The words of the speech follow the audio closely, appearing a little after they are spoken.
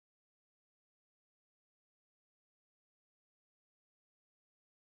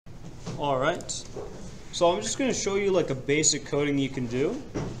Alright, so I'm just going to show you like a basic coding you can do.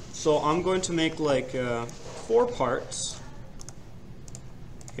 So I'm going to make like 4 parts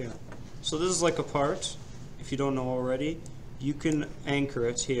here. So this is like a part, if you don't know already. You can anchor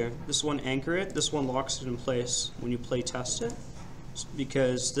it here. This one anchor it, this one locks it in place when you play test it,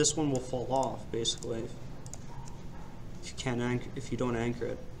 because this one will fall off basically if you don't anchor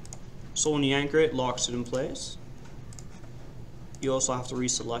it. So when you anchor it, locks it in place. You also have to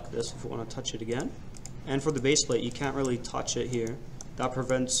reselect this if you want to touch it again. And for the base plate, you can't really touch it here. That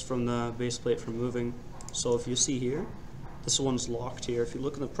prevents from the base plate from moving. So if you see here, this one's locked here. If you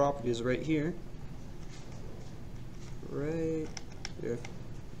look in the properties right here, right here,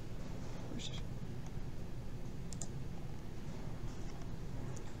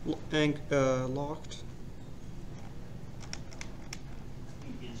 locked.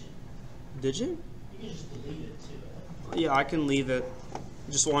 Did you? You can just delete it too. Yeah, I can leave it.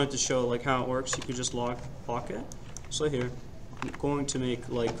 I just wanted to show like how it works. You could just lock it. So here, I'm going to make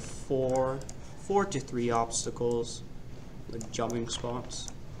like 4 to 3 obstacles, like jumping spots.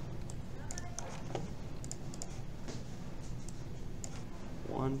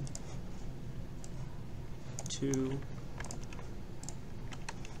 One, 2,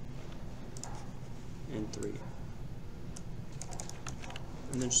 and 3.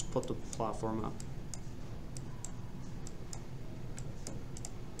 And then just put the platform up.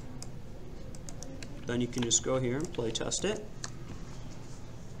 Then you can just go here and play test it.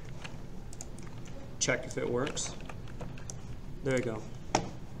 Check if it works. There you go.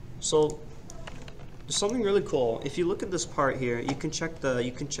 So there's something really cool. If you look at this part here, you can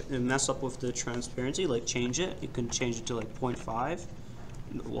mess up with the transparency, like change it. You can change it to like 0.5.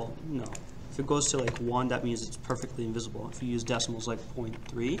 Well, no. If it goes to like 1, that means it's perfectly invisible. If you use decimals like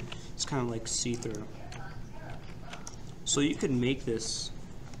 0.3, it's kind of like see-through. So you could make this.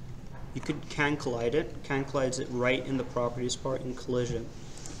 You can collide it. Can collides it right in the properties part in collision.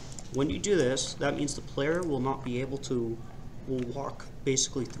 When you do this, that means the player will not be able to walk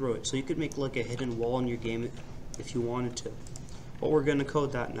basically through it. So you could make like a hidden wall in your game if you wanted to. But we're going to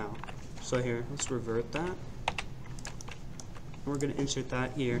code that now. So here, let's revert that. And we're going to insert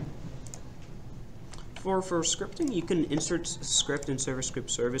that here. For scripting, you can insert script in server script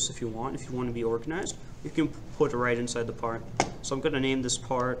service if you want. If you want to be organized, you can put it right inside the part. So I'm going to name this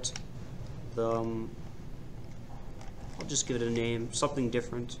part I'll just give it a name, something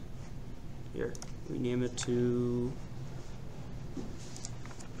different. Here, rename it to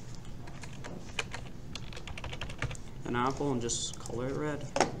an apple and just color it red.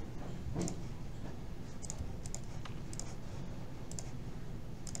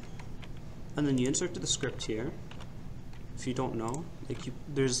 And then you insert the script here. If you don't know,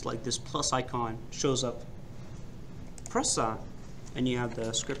 there's like this plus icon shows up. Press that, and you have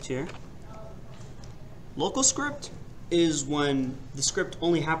the script here. Local script is when the script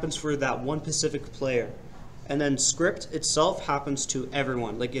only happens for that one specific player, and then script itself happens to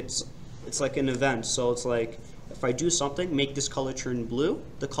everyone. Like it's like an event. So it's like if I do something, make this color turn blue,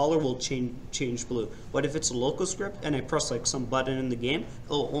 the color will change blue. But if it's a local script and I press like some button in the game,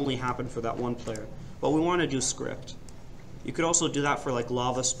 it'll only happen for that one player. But we want to do script. You could also do that for like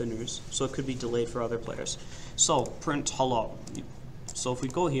lava spinners, so it could be delayed for other players. So print hello. So if we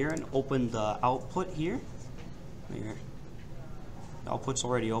go here and open the output here, the output's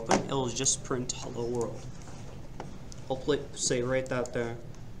already open, it'll just print hello world. I'll say right that there.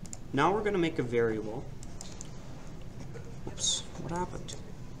 Now we're going to make a variable. Oops, what happened?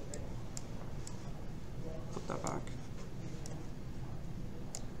 Put that back.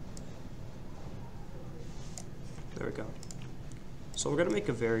 There we go. So we're going to make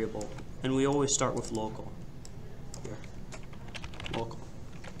a variable, and we always start with local. Here, local.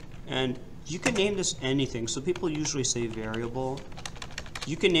 And you can name this anything. So people usually say variable.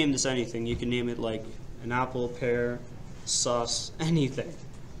 You can name this anything. You can name it like an apple, pear, sus, anything.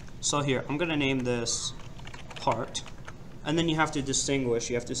 So here, I'm going to name this part. And then you have to distinguish.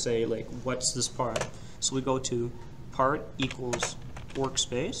 You have to say like, what's this part? So we go to part equals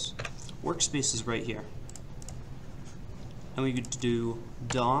workspace. Workspace is right here. And we could do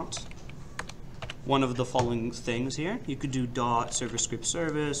dot one of the following things here. You could do dot server script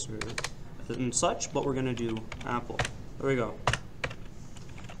service or and such, but we're going to do apple. There we go.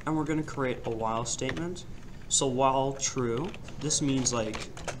 And we're going to create a while statement. So while true, this means like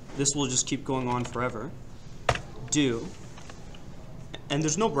this will just keep going on forever. Do, and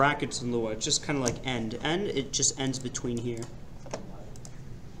there's no brackets in the way, it's just kind of like end. End, it just ends between here.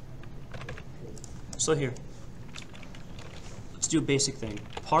 So here, let's do a basic thing.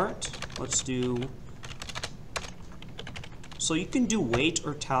 Part, let's do So you can do wait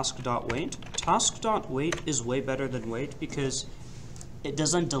or task.wait. Task.wait is way better than wait because it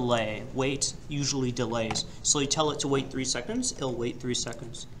doesn't delay. Wait usually delays. So you tell it to wait 3 seconds, it'll wait 3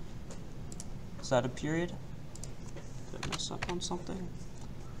 seconds. Is that a period? Did I mess up on something?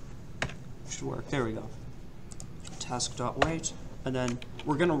 Should work. There we go. Task.wait. And then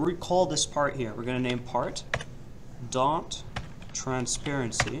we're going to recall this part here. We're going to name part dot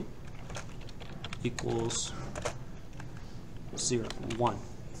transparency equals 0, 1.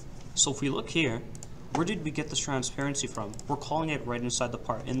 So if we look here, where did we get this transparency from? We're calling it right inside the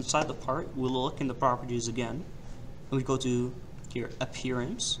part. Inside the part, we'll look in the properties again, and we go to here,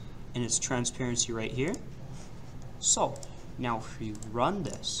 appearance, and it's transparency right here. So now if we run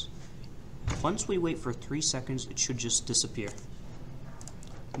this, once we wait for 3 seconds, it should just disappear.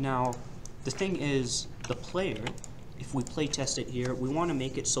 Now, the thing is, the player, if we play test it here, we want to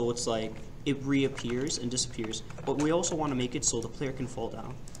make it so it's like it reappears and disappears, but we also want to make it so the player can fall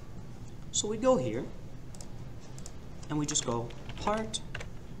down. So we go here, and we just go part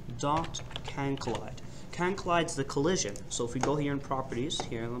dot can collide. Can collide's the collision. So if we go here in properties,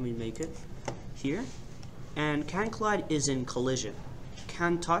 here, let me make it here, and can collide is in collision.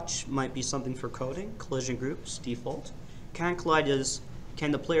 Can touch might be something for coding, collision groups, default. Can collide is,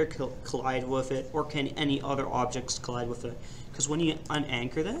 can the player collide with it, or can any other objects collide with it? Because when you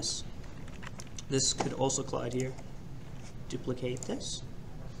unanchor this, this could also collide here. Duplicate this,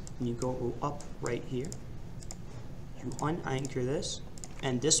 and you go up right here. You unanchor this,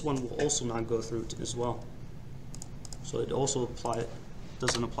 and this one will also not go through as well. So it also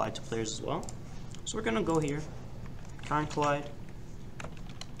doesn't apply to players as well. So we're gonna go here, can collide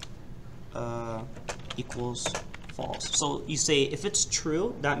equals false. So you say if it's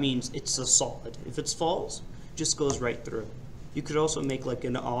true, that means it's a solid. If it's false, just goes right through. You could also make like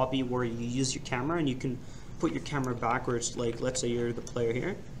an obby where you use your camera and you can put your camera backwards, like let's say you're the player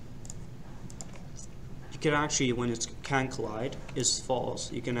here. You can actually, when it's can collide is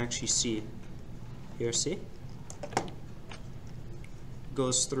false, you can actually see here, see?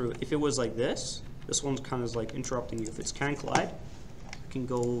 Goes through. If it was like this one's kind of like interrupting you. If it's can collide, you can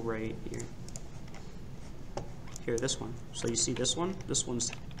go right here. Here, this one. So you see this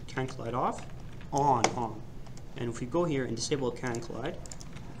one's can collide off, on. And if we go here and disable can collide,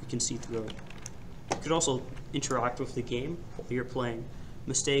 you can see through it. You could also interact with the game while you're playing.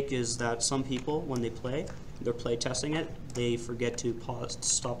 Mistake is that some people, when they play, they're play testing it, they forget to pause to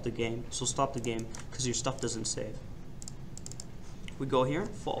stop the game. So stop the game because your stuff doesn't save. We go here,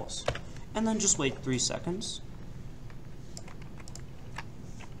 false. And then just wait 3 seconds.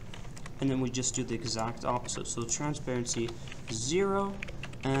 And then we just do the exact opposite. So transparency 0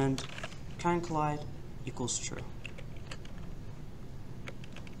 and can collide equals true.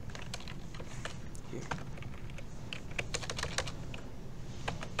 Here.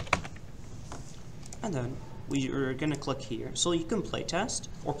 And then we are going to click here. So you can play test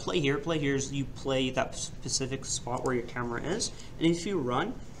or play here. Play here is you play that specific spot where your camera is. And if you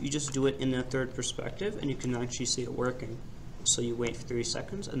run, you just do it in the third perspective and you can actually see it working. So you wait for 3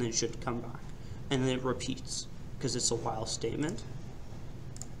 seconds and then it should come back. And then it repeats because it's a while statement.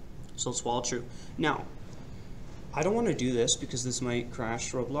 So it's while true. Now, I don't want to do this because this might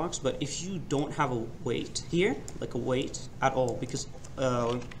crash Roblox, but if you don't have a wait here, like a wait at all, because